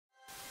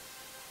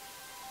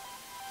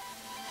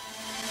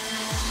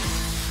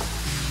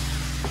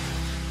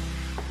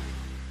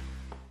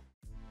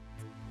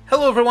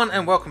Hello everyone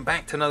and welcome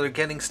back to another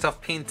Getting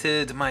Stuff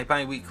Painted, my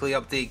bi-weekly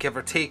update, give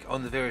or take,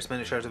 on the various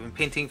miniatures I've been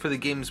painting for the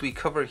games we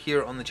cover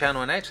here on the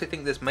channel. And I actually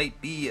think this might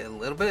be a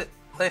little bit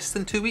less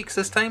than 2 weeks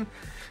this time.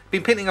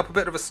 Been painting up a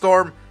bit of a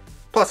storm,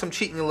 plus I'm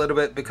cheating a little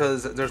bit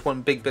because there's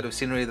one big bit of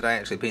scenery that I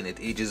actually painted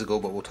ages ago,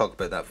 but we'll talk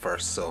about that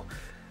first, so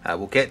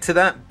we'll get to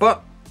that.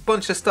 But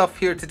bunch of stuff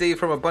here today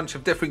from a bunch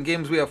of different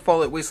games. We have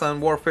Fallout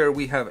Wasteland Warfare,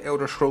 we have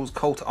Elder Scrolls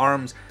Call to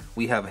Arms,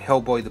 we have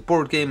Hellboy the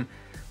board game,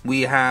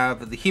 we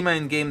have the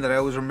He-Man game that I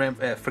always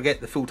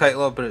forget the full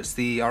title of, but it's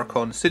the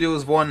Archon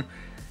Studios one,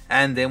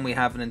 and then we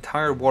have an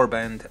entire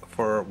warband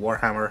for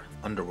Warhammer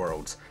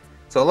Underworlds.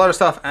 So a lot of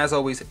stuff, as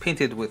always,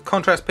 painted with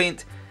contrast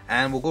paint,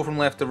 and we'll go from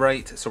left to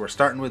right, so we're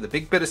starting with a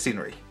big bit of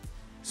scenery.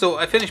 So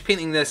I finished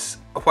painting this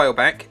a while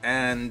back,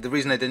 and the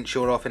reason I didn't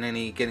show it off in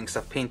any Getting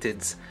Stuff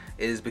Painteds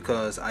is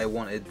because I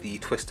wanted the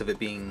twist of it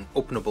being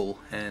openable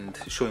and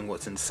showing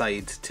what's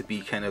inside to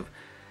be kind of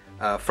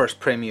first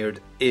premiered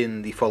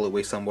in the Fallout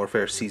Wasteland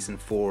Warfare Season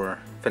 4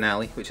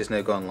 finale, which has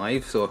now gone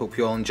live, so I hope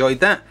you all enjoyed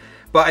that.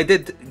 But I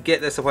did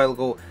get this a while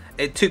ago.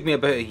 It took me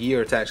about a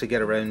year to actually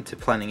get around to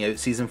planning out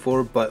Season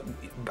 4, but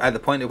at the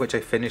point at which I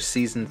finished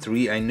Season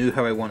 3, I knew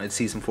how I wanted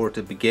Season 4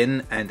 to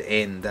begin and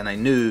end, and I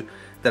knew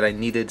that I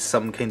needed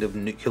some kind of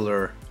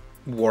nuclear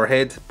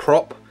warhead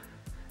prop.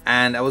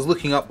 And I was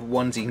looking up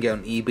ones you can get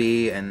on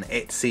eBay and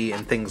Etsy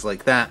and things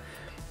like that,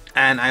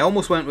 and I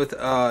almost went with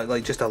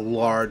like just a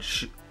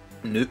large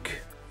nuke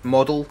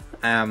model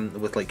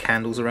with like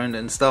candles around it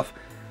and stuff.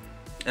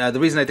 The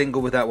reason I didn't go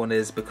with that one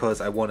is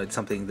because I wanted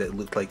something that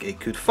looked like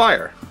it could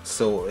fire,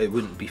 so it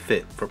wouldn't be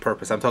fit for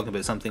purpose. I'm talking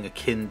about something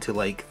akin to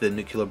like the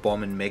nuclear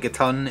bomb in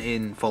Megaton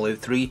in Fallout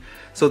 3,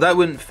 so that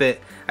wouldn't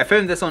fit. I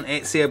found this on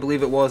Etsy, I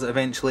believe it was,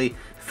 eventually.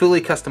 Fully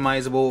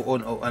customizable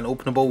and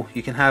openable.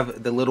 You can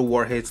have the little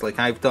warheads like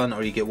I've done,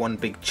 or you get one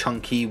big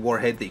chunky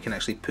warhead that you can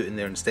actually put in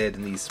there instead,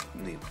 and these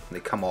they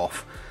come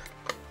off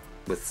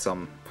with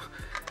some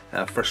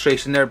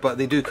frustration there, but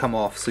they do come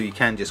off, so you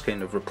can just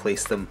kind of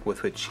replace them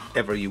with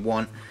whichever you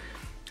want.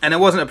 And it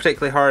wasn't a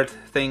particularly hard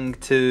thing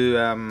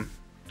to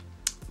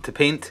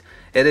paint.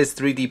 It is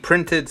 3D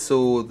printed,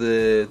 so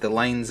the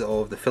lines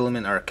of the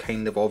filament are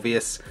kind of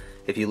obvious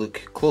if you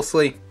look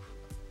closely.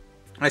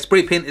 I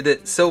spray painted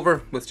it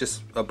silver with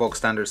just a bog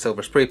standard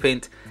silver spray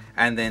paint,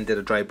 and then did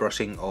a dry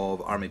brushing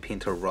of Army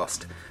Painter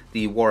Rust.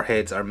 The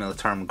warheads are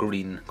Militarum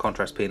green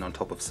contrast paint on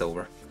top of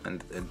silver,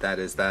 and that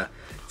is that.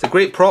 It's a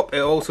great prop.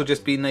 It'll also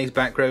just be a nice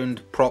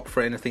background prop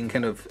for anything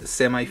kind of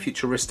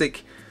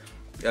semi-futuristic.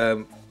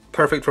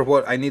 Perfect for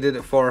what I needed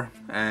it for,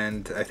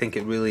 and I think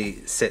it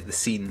really set the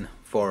scene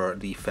for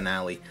the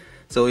finale.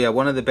 So yeah,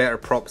 one of the better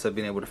props I've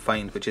been able to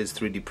find, which is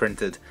 3D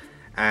printed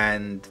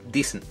and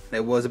decent.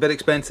 It was a bit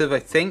expensive, I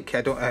think.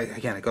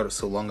 Again, I got it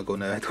so long ago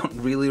now, I don't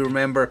really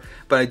remember,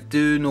 but I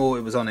do know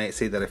it was on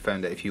Etsy that I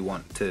found it if you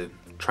want to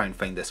try and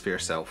find this for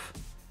yourself.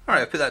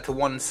 Alright, I put that to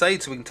one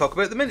side so we can talk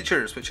about the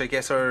miniatures, which I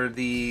guess are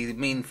the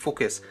main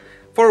focus.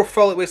 For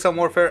Fallout Wasteland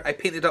Warfare, I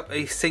painted up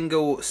a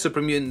single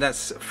Super Mutant.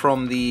 That's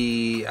from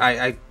the...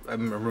 I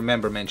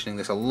remember mentioning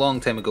this a long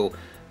time ago,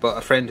 but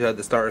a friend who had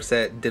the starter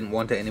set didn't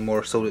want it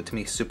anymore, sold it to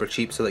me super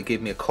cheap, so that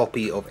gave me a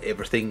copy of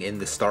everything in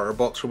the starter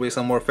box for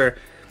Wasteland Warfare.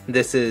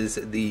 This is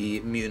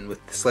the mutant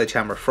with the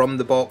sledgehammer from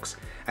the box,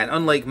 and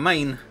unlike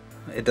mine,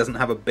 it doesn't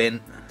have a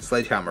bent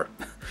sledgehammer,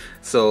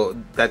 so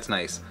that's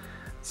nice.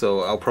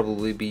 So I'll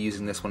probably be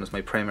using this one as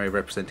my primary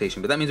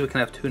representation, but that means we can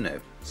have two now.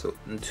 So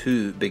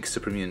two big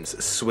super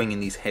mutants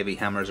swinging these heavy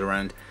hammers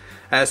around.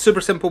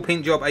 Super simple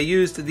paint job. I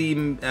used the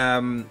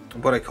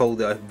what I call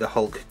the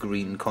Hulk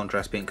green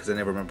contrast paint, because I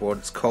never remember what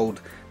it's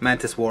called.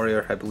 Mantis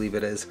Warrior, I believe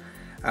it is,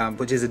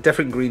 which is a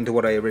different green to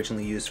what I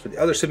originally used for the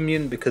other super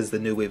mutant, because the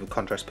new wave of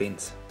contrast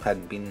paints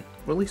hadn't been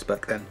released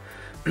back then.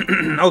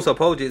 Also,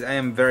 apologies, I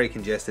am very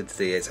congested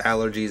today. It's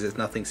allergies, it's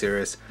nothing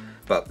serious,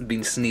 but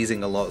been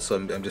sneezing a lot, so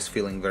I'm just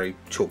feeling very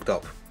choked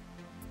up.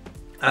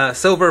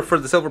 Silver for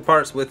the silver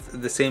parts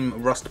with the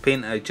same rust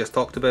paint I just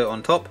talked about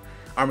on top.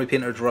 Army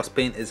Painter's Rust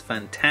paint is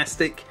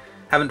fantastic.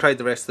 Haven't tried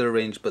the rest of their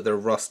range, but their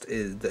rust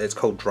it's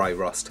called dry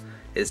rust.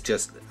 It's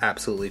just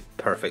absolutely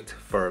perfect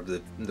for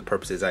the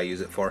purposes I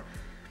use it for.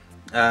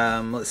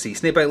 Let's see,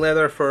 Snakebite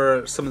Leather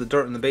for some of the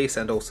dirt on the base,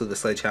 and also the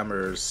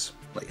sledgehammer's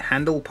like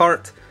handle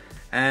part,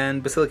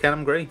 and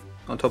Basilicanum Grey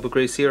on top of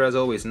Grey Seer as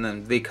always, and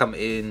then they come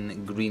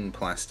in green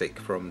plastic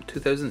from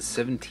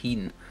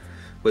 2017,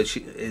 which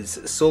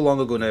is so long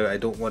ago now I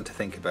don't want to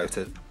think about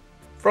it.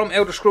 From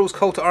Elder Scrolls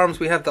Call to Arms,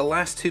 we have the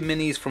last two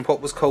minis from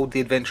what was called the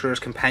Adventurer's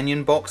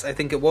Companion box, I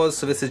think it was.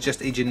 So this is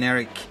just a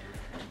generic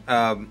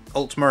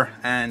Ultmer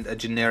and a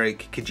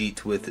generic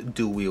Khajiit with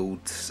dual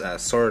wield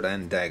sword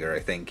and dagger,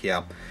 I think,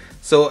 yeah.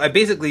 So I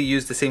basically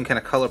used the same kind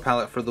of colour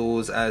palette for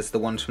those as the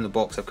ones from the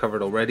box I've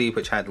covered already,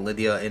 which had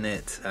Lydia in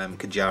it,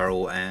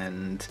 Kajaro,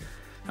 and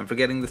I'm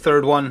forgetting the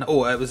third one.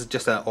 Oh, it was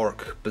just an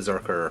Orc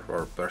Berserker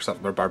or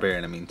something, or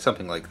Barbarian, I mean,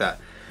 something like that.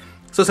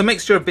 So it's a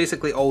mixture of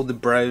basically all the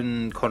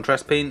brown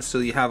contrast paints. So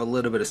you have a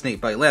little bit of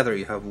Snakebite Leather,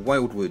 you have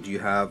Wildwood, you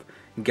have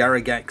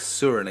Garragax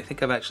Sur, and I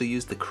think I've actually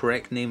used the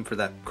correct name for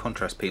that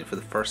contrast paint for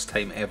the first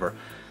time ever.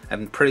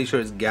 I'm pretty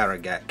sure it's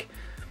Garragax.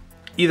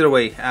 Either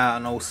way,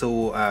 and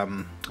also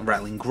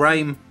Rattling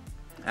Grime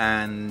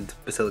and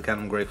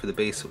Basilicanum Grey for the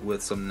base,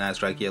 with some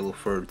Nazrag Yellow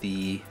for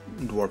the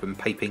Dwarven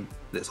piping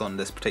that's on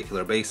this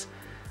particular base,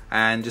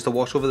 and just a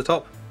wash over the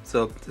top.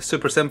 So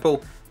super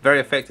simple, very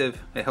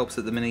effective. It helps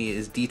that the mini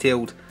is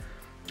detailed.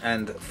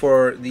 And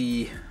for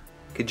the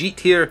Khajiit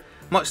here,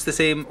 much the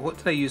same. What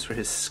did I use for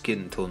his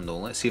skin tone though?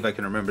 Let's see if I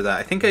can remember that.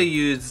 I think I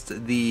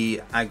used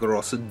the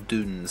Aggaros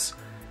Dunes.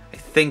 I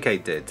think I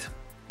did.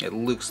 It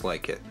looks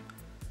like it.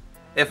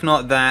 If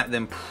not that,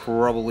 then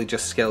probably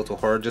just Skeletal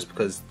Horde, just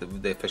because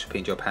the official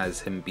paint job has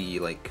him be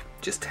like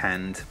just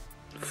tanned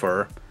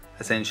fur,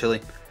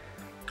 essentially.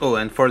 Oh,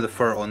 and for the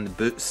fur on the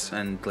boots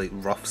and like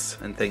ruffs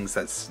and things,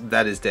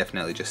 that is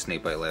definitely just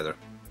Snakebite leather.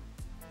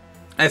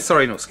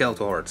 Sorry, no,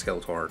 Skeletal Horde.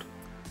 Skeletal Horde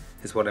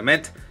is what I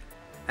meant.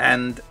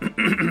 And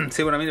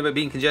see what I mean about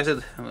being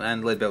congested,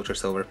 and Leadbelcher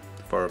Silver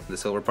for the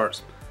silver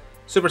parts.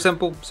 Super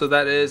simple. So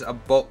that is a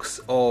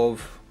box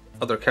of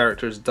other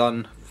characters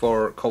done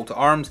for Call to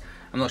Arms.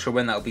 I'm not sure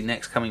when that'll be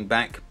next coming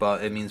back,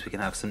 but it means we can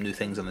have some new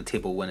things on the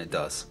table when it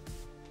does.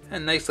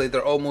 And nicely,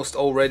 they're almost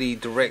already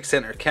direct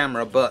center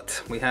camera,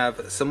 but we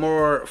have some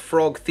more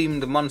frog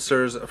themed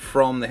monsters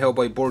from the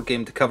Hellboy board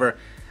game to cover.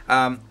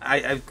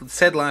 I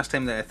said last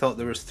time that I thought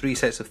there was 3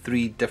 sets of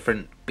 3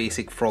 different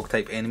basic frog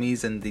type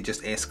enemies and they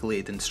just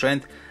escalated in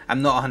strength.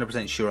 I'm not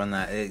 100% sure on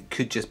that. It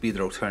could just be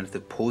their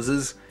alternative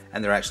poses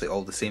and they're actually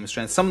all the same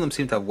strength. Some of them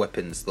seem to have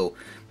weapons though.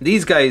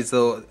 These guys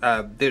though,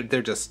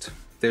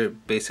 they're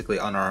basically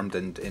unarmed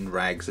and in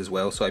rags as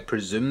well, so I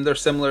presume they're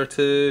similar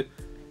to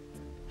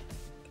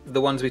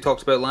the ones we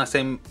talked about last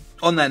time.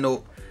 On that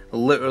note,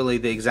 literally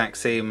the exact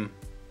same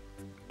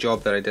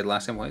job that I did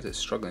last time. Why is it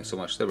struggling so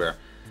much? There we are.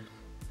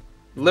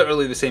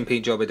 Literally the same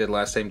paint job I did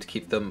last time to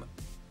keep them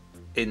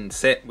in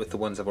set with the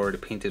ones I've already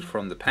painted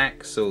from the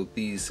pack. So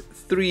these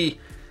 3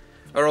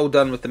 are all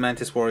done with the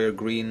Mantis Warrior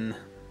green,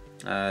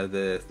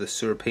 the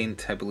sewer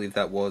paint, I believe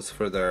that was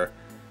for their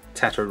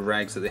tattered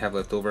rags that they have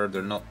left over.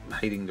 They're not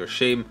hiding their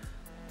shame.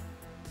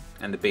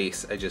 And the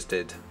base I just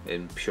did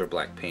in pure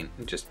black paint,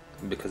 just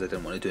because I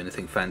didn't want to do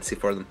anything fancy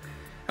for them.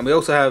 And we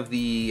also have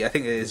the, I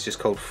think it is just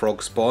called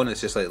Frog Spawn.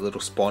 It's just like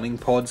little spawning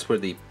pods where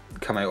they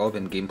come out of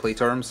in gameplay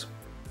terms.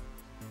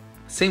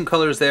 Same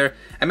colours there.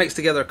 I mixed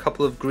together a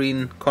couple of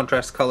green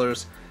contrast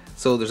colours,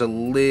 so there's a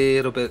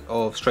little bit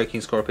of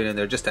Striking Scorpion in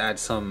there just to add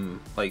some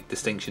like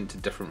distinction to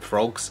different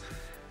frogs,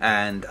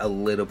 and a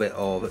little bit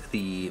of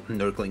the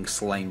Nurgling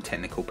Slime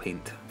technical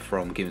paint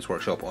from Games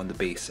Workshop on the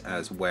base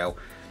as well.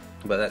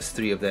 But that's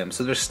 3 of them.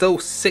 So there's still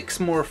 6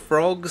 more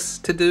frogs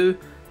to do.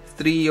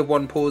 3 of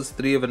one pose,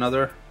 3 of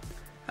another.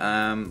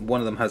 One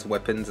of them has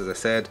weapons, as I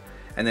said.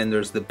 And then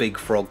there's the big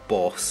frog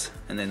boss.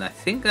 And then I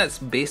think that's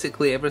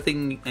basically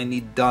everything I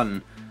need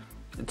done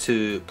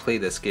to play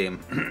this game.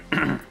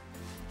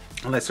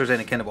 Unless there's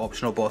any kind of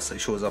optional boss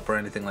that shows up or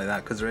anything like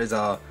that. Because there is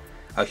a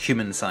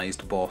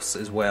human-sized boss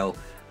as well.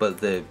 But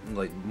the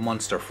like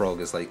monster frog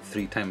is like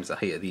 3 times the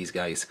height of these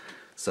guys.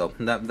 So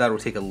that'll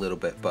take a little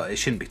bit, but it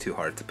shouldn't be too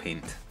hard to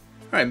paint.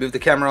 Alright, move the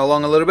camera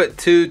along a little bit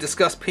to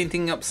discuss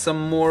painting up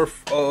some more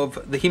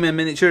of the He-Man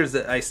miniatures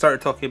that I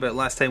started talking about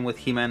last time with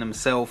He-Man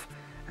himself.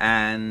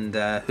 And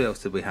who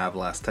else did we have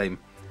last time?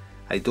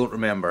 I don't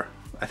remember.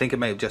 I think it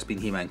might have just been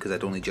He-Man because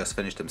I'd only just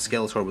finished him.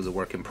 Skeletor was a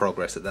work in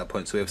progress at that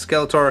point. So we have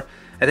Skeletor.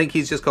 I think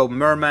he's just called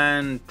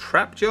Merman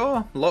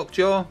Trapjaw,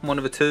 Lockjaw, one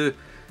of the 2.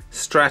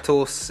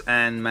 Stratos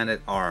and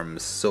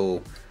Man-at-Arms.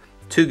 So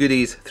 2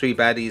 goodies, 3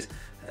 baddies.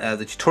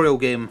 The tutorial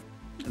game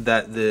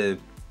that the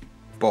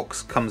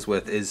box comes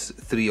with is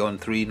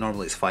 3-on-3.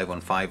 Normally it's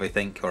 5-on-5, I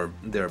think, or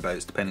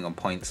thereabouts, depending on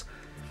points.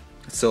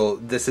 So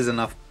this is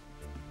enough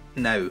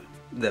now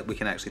that we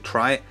can actually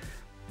try it.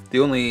 The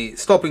only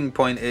stopping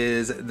point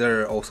is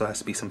there also has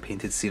to be some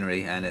painted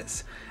scenery, and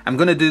I'm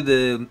going to do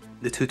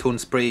the two-tone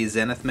spray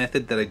Zenith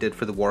method that I did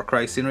for the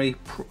Warcry scenery.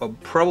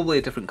 Probably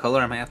a different colour.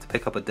 I might have to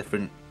pick up a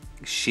different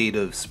shade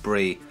of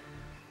spray.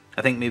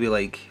 I think maybe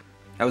like,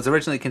 I was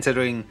originally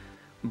considering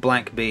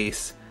black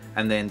base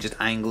and then just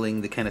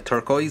angling the kind of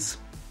turquoise,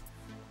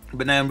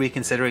 but now I'm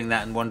reconsidering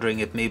that and wondering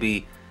if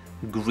maybe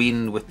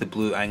green with the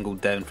blue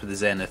angled down for the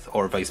Zenith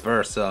or vice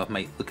versa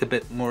might look a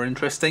bit more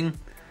interesting.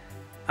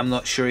 I'm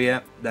not sure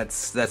yet.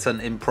 That's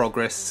an in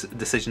progress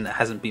decision that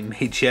hasn't been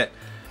made yet.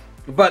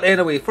 But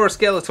anyway, for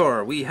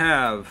Skeletor we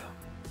have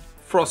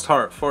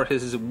Frostheart for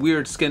his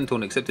weird skin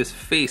tone, except his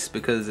face,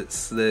 because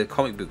it's the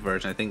comic book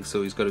version I think,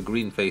 so he's got a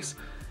green face,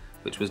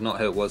 which was not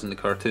how it was in the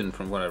cartoon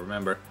from what I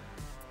remember.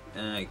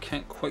 I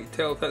can't quite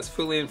tell if that's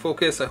fully in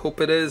focus. I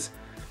hope it is.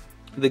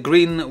 The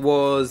green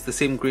was the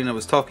same green I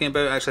was talking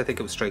about. Actually, I think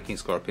it was Striking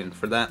Scorpion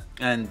for that.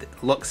 And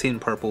Luxian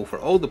purple for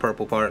all the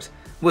purple parts,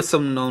 with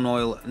some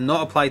non-oil,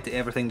 not applied to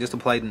everything, just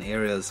applied in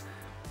areas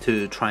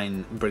to try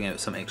and bring out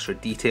some extra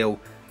detail.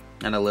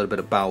 And a little bit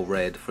of Bal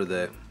Red for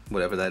the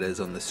whatever that is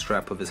on the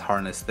strap of his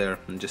harness there,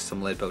 and just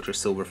some Leadbelcher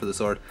Silver for the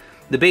sword.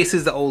 The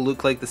bases that all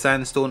look like the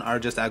sandstone are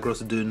just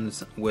Aggaros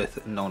Dunes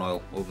with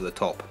non-oil over the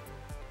top.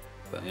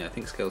 But yeah, I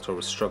think Skeletor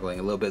was struggling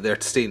a little bit there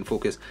to stay in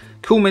focus.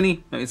 Cool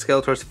mini. I mean,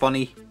 Skeletor's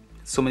funny.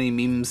 So many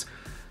memes.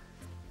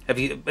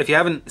 If you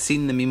haven't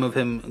seen the meme of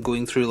him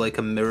going through like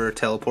a mirror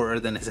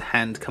teleporter, then his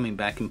hand coming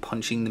back and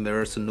punching the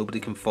mirror so nobody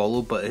can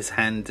follow, but his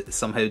hand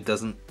somehow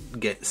doesn't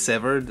get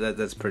severed,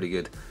 that's pretty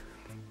good.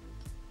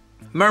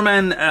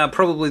 Merman,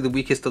 probably the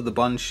weakest of the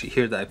bunch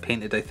here that I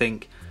painted, I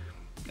think.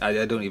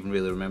 I don't even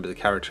really remember the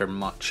character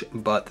much,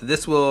 but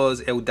this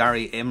was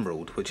Eldari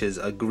Emerald, which is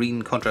a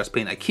green contrast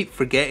paint. I keep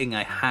forgetting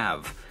I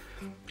have,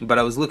 but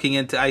I was looking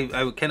into,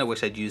 I kind of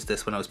wish I'd used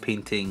this when I was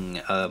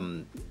painting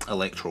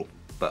Electro,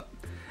 but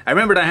I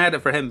remembered I had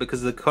it for him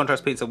because the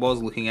contrast paints I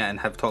was looking at and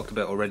have talked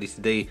about already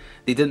today,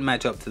 they didn't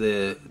match up to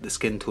the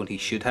skin tone he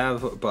should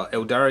have, but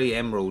Eldari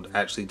Emerald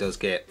actually does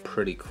get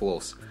pretty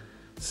close.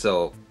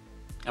 So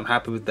I'm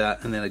happy with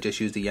that, and then I just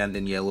used the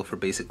Yanden Yellow for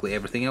basically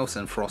everything else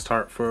and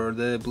Frostheart for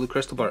the blue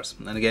crystal parts.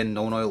 And again,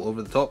 non-oil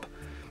over the top.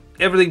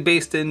 Everything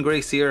based in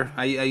Grey Seer.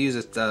 I use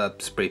a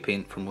spray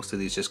paint for most of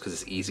these just because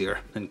it's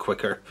easier and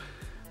quicker,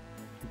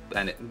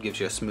 and it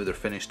gives you a smoother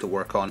finish to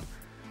work on.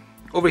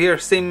 Over here,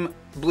 same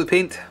blue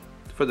paint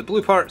for the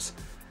blue parts.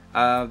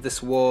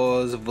 This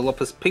was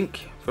Volupus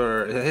Pink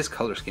for his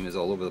colour scheme is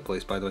all over the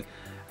place, by the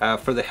way.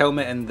 For the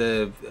helmet and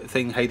the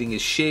thing hiding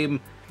his shame.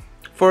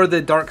 For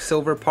the dark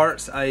silver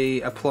parts, I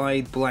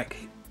applied Black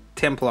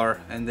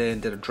Templar and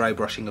then did a dry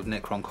brushing of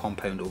Necron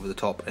Compound over the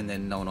top, and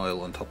then non-oil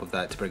on top of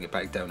that to bring it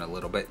back down a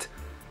little bit.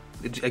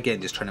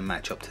 Again, just trying to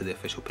match up to the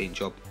official paint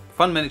job.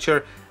 Fun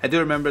miniature. I do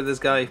remember this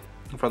guy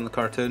from the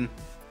cartoon.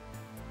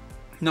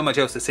 Not much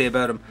else to say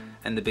about him,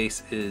 and the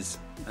base is,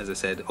 as I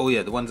said, oh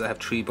yeah, the ones that have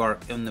tree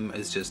bark in them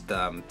is just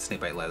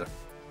snakebite leather.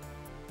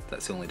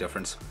 That's the only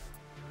difference.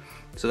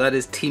 So that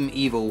is Team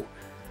Evil.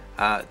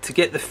 To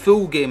get the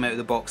full game out of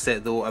the box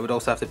set though, I would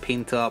also have to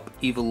paint up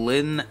Evil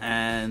Lyn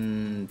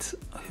and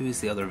who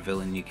is the other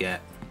villain you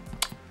get?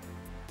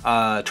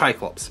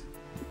 Triclops.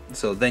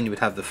 So then you would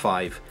have the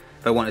 5.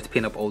 If I wanted to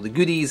paint up all the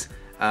goodies,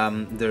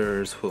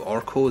 there's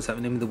Orko, is that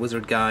the name of the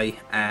wizard guy,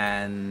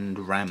 and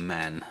Ram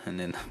Man, and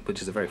then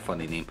which is a very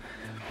funny name.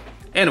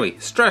 Anyway,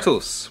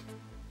 Stratos,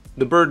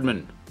 the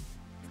Birdman.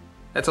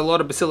 That's a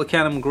lot of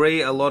Basilicanum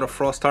Grey, a lot of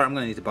Frostheart. I'm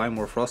going to need to buy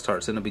more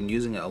Frosthearts, and I've been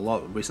using it a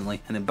lot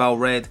recently. And then Bal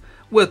Red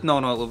with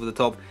non-oil over the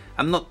top.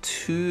 I'm not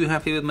too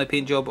happy with my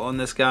paint job on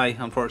this guy,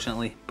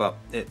 unfortunately, but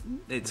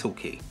it's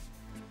okay.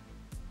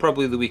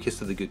 Probably the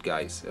weakest of the good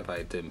guys, if I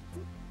had to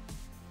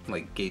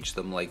like gauge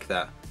them like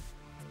that.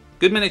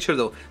 Good miniature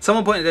though.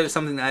 Someone pointed out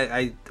something that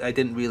I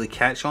didn't really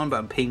catch on, but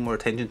I'm paying more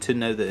attention to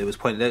now that it was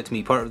pointed out to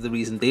me. Part of the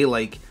reason they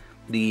like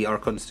the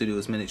Archon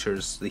Studios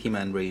miniatures, the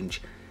He-Man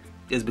range,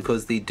 is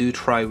because they do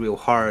try real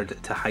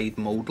hard to hide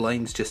mold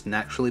lines just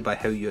naturally by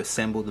how you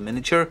assemble the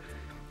miniature.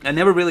 I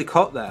never really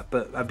caught that,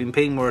 but I've been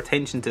paying more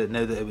attention to it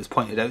now that it was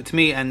pointed out to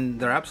me, and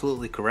they're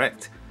absolutely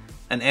correct.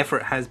 An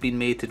effort has been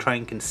made to try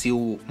and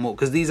conceal mold,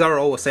 because these are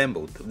all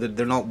assembled.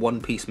 They're not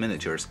one-piece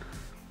miniatures.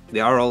 They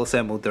are all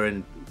assembled. They're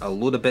in a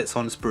load of bits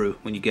on sprue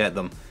when you get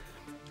them.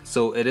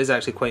 So it is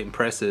actually quite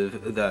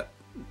impressive that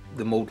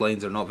the mold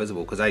lines are not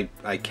visible, because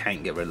I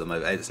can't get rid of them.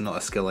 It's not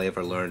a skill I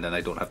ever learned, and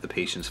I don't have the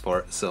patience for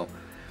it. So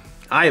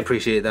I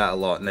appreciate that a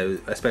lot now,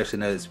 especially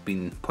now it's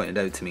been pointed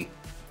out to me.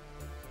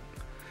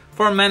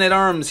 For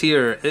Men-at-Arms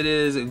here, it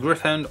is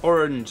Gryph-hound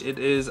Orange. It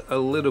is a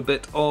little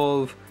bit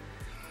of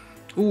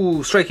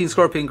Striking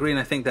Scorpion Green,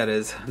 I think that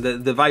is.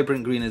 The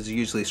vibrant green is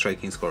usually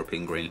Striking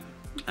Scorpion Green.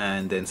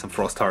 And then some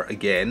Frostheart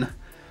again.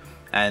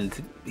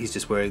 And he's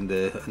just wearing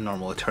the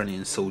normal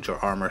Eternian Soldier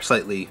armor,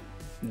 slightly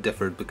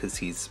differed because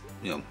he's,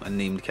 you know, a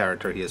named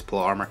character. He has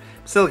plot armor.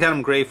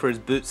 Basilicanum Grey for his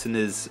boots and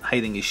his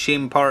hiding his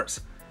shame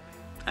parts.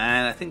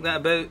 And I think that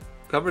about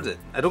covers it.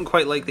 I don't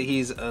quite like that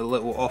he's a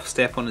little off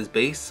step on his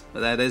base,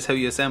 but that is how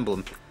you assemble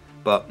him.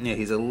 But yeah,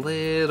 he's a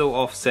little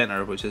off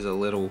center, which is a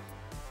little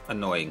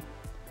annoying.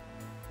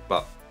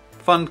 But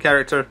fun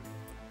character,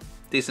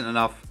 decent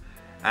enough,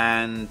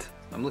 and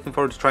I'm looking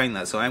forward to trying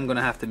that, so I'm going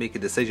to have to make a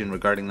decision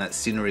regarding that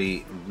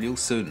scenery real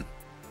soon.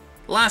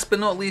 Last but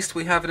not least,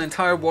 we have an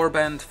entire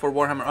warband for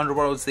Warhammer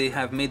Underworlds. They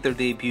have made their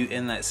debut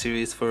in that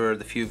series for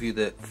the few of you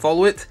that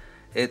follow it.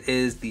 It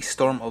is the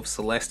Storm of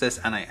Celestus,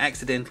 and I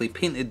accidentally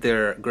painted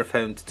their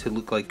Gryph-hound to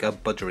look like a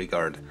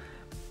Budgerigard.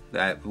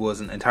 That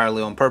wasn't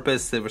entirely on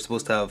purpose. They were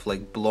supposed to have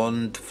like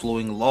blonde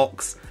flowing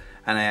locks,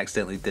 and I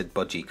accidentally did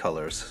budgie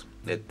colours.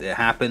 It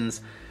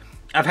happens.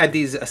 I've had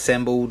these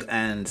assembled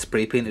and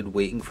spray painted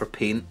waiting for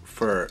paint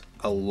for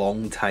a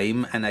long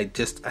time, and I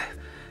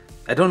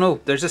don't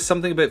know, there's just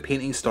something about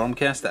painting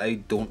Stormcast that I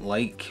don't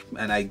like,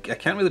 and I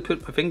can't really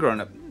put my finger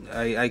on it.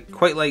 I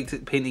quite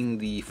liked painting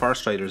the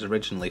Farstriders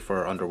originally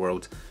for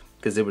Underworld,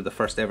 because they were the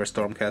first ever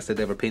Stormcast I'd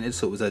ever painted,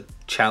 so it was a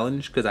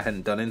challenge because I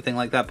hadn't done anything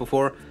like that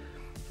before.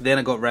 Then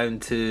I got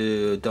round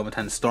to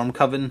Domitan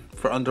Stormcoven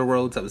for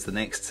Underworld. That was the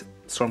next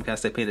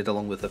Stormcast I painted,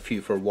 along with a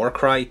few for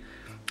Warcry,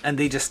 and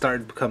they just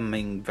started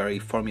becoming very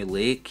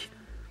formulaic,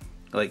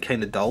 like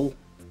kind of dull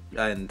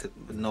and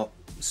not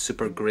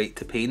super great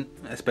to paint,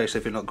 especially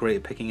if you're not great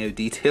at picking out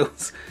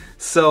details.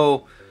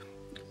 So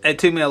it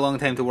took me a long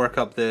time to work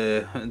up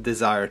the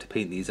desire to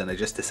paint these, and I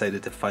just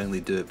decided to finally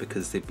do it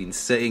because they've been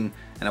sitting,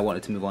 and I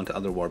wanted to move on to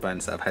other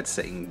warbands that I've had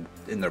sitting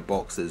in their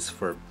boxes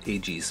for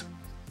ages.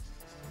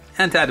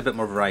 and to add a bit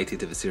more variety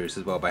to the series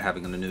as well by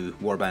having a new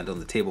warband on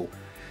the table.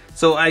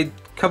 So I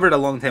covered a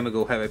long time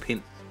ago how I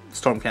paint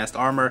Stormcast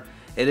armor.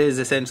 It is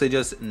essentially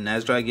just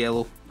Nazdrag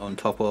yellow on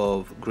top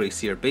of Grey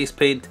Seer base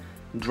paint,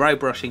 dry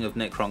brushing of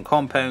Necron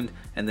compound,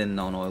 and then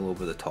non-oil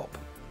over the top.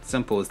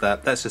 Simple as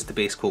that. That's just the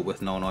base coat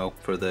with non-oil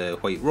for the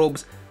white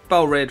robes,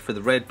 Bal Red for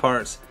the red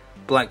parts,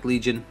 Black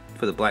Legion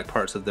for the black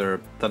parts of their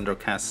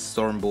Thundercast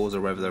storm bows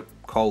or whatever they're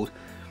called.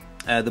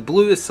 The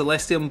blue is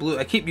Celestium blue.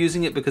 I keep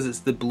using it because it's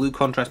the blue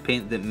contrast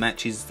paint that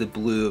matches the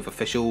blue of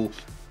official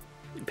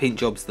paint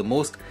jobs the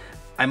most.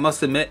 I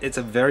must admit it's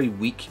a very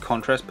weak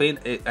contrast paint.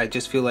 I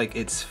just feel like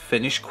its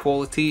finish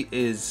quality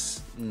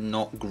is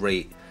not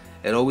great.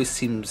 It always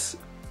seems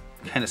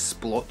kind of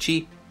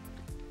splotchy,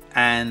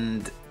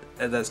 and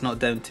that's not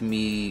down to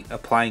me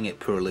applying it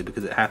poorly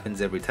because it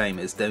happens every time.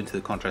 It's down to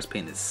the contrast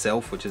paint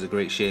itself, which is a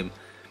great shame.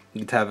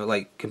 You could have it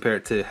like compare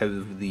it to how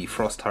the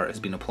Frostheart has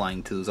been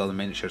applying to those other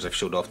miniatures I've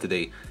showed off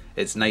today.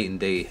 It's night and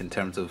day in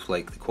terms of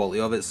like the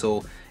quality of it.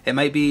 So it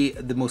might be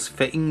the most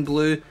fitting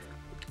blue.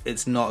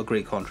 It's not a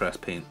great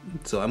contrast paint.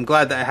 So I'm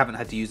glad that I haven't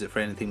had to use it for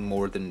anything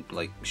more than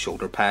like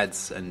shoulder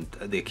pads and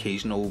the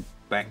occasional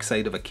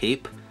backside of a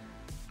cape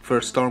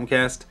for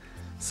Stormcast.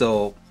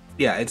 So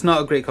yeah, it's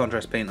not a great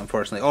contrast paint,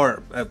 unfortunately,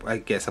 or I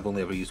guess I've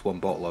only ever used one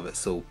bottle of it,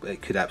 so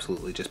it could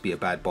absolutely just be a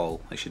bad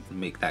bottle. I should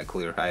make that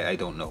clear. I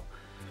don't know.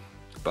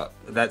 But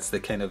that's the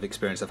kind of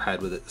experience I've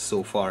had with it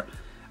so far.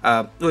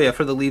 Oh yeah,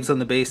 for the leaves on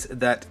the base,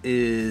 that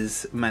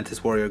is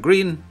Mantis Warrior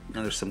Green,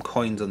 and there's some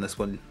coins on this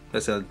one.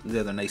 That's the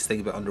other nice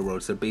thing about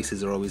Underworlds. Their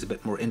bases are always a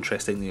bit more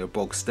interesting than your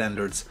bog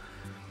standards.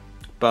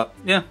 But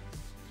yeah,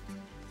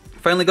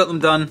 finally got them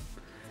done.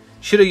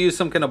 Should have used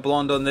some kind of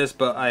blonde on this,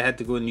 but I had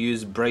to go and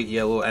use bright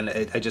yellow, and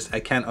I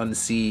can't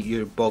unsee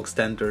your bog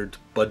standard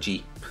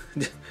budgie.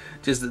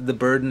 Just the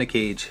bird in the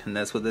cage, and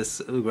that's what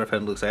this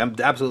Griffin looks like. I'm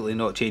absolutely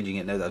not changing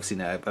it now that I've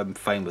seen it. I'm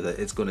fine with it.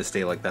 It's going to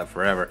stay like that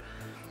forever.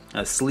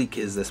 Sleek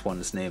is this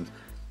one's name.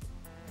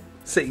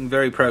 Sitting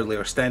very proudly,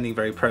 or standing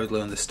very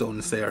proudly on the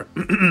stones there.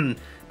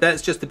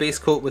 That's just the base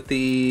coat with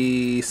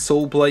the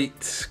Soul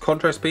Blight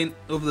contrast paint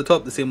over the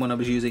top, the same one I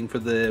was using for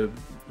the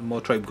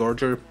Mawtribe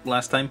Gorger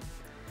last time.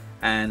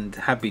 And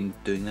have been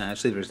doing that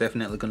actually. There's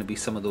definitely going to be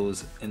some of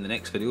those in the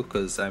next video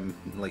because I'm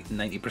like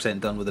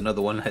 90% done with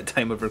another one at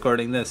time of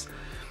recording this.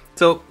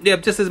 So yeah,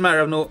 just as a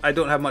matter of note, I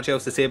don't have much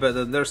else to say about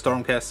them. They're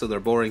Stormcast, so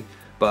they're boring,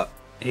 but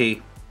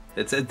hey,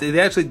 they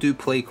actually do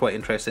play quite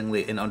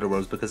interestingly in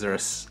Underworlds because they're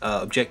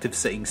a objective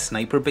sitting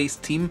sniper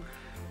based team,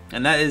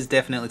 and that is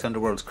definitely to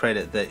Underworld's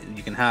credit that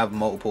you can have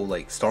multiple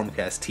like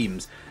Stormcast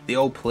teams. They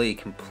all play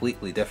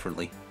completely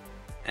differently.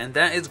 And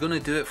that is going to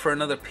do it for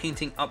another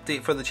painting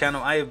update for the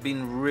channel. I have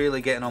been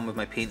really getting on with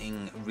my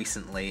painting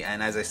recently,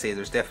 and as I say,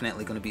 there's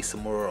definitely going to be some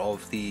more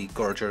of the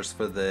Gorgers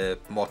for the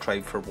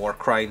Mawtribe for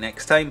Warcry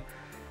next time.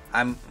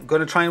 I'm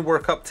going to try and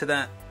work up to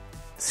that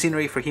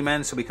scenery for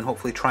He-Man so we can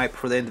hopefully try it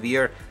before the end of the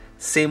year.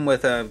 Same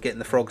with getting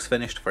the frogs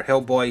finished for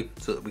Hellboy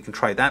so that we can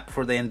try that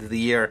before the end of the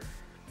year.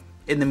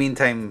 In the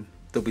meantime,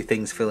 there'll be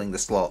things filling the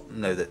slot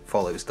now that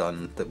Fallout's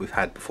done that we've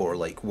had before,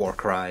 like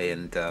Warcry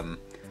and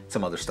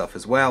some other stuff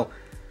as well.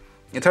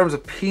 In terms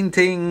of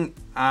painting,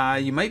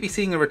 you might be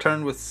seeing a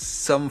return with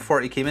some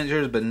 40k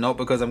miniatures, but not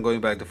because I'm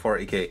going back to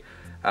 40k.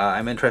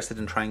 I'm interested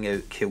in trying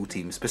out Kill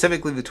Team,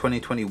 specifically the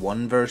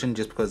 2021 version,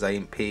 just because I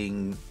ain't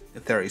paying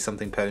 30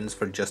 something pounds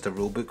for just a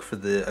rulebook for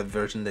the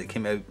version that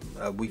came out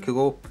a week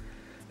ago.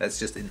 That's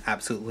just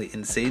absolutely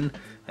insane.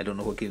 I don't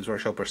know what Games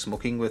Workshop are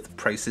smoking with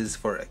prices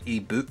for a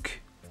book.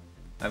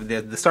 I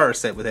mean, the starter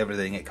set with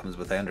everything it comes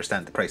with, I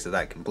understand the price of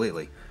that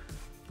completely.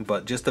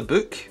 But just a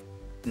book?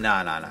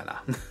 Nah.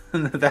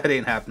 That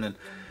ain't happening.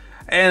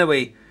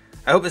 Anyway,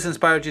 I hope this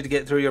inspired you to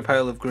get through your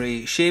pile of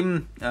grey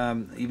shame.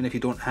 Even if you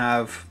don't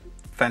have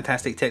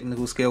fantastic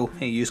technical skill,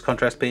 hey, use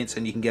contrast paints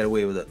and you can get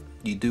away with it.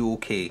 You do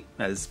okay,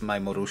 as my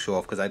models show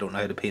off, because I don't know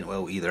how to paint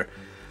well either.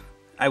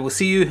 I will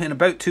see you in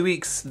about 2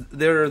 weeks,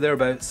 there or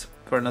thereabouts,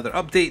 for another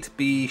update.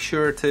 Be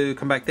sure to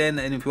come back then,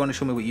 and if you want to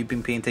show me what you've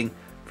been painting,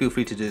 feel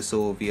free to do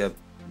so via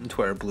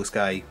Twitter, Blue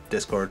Sky,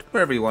 Discord,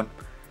 wherever you want.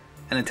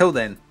 And until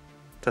then,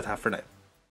 ta-ta for now.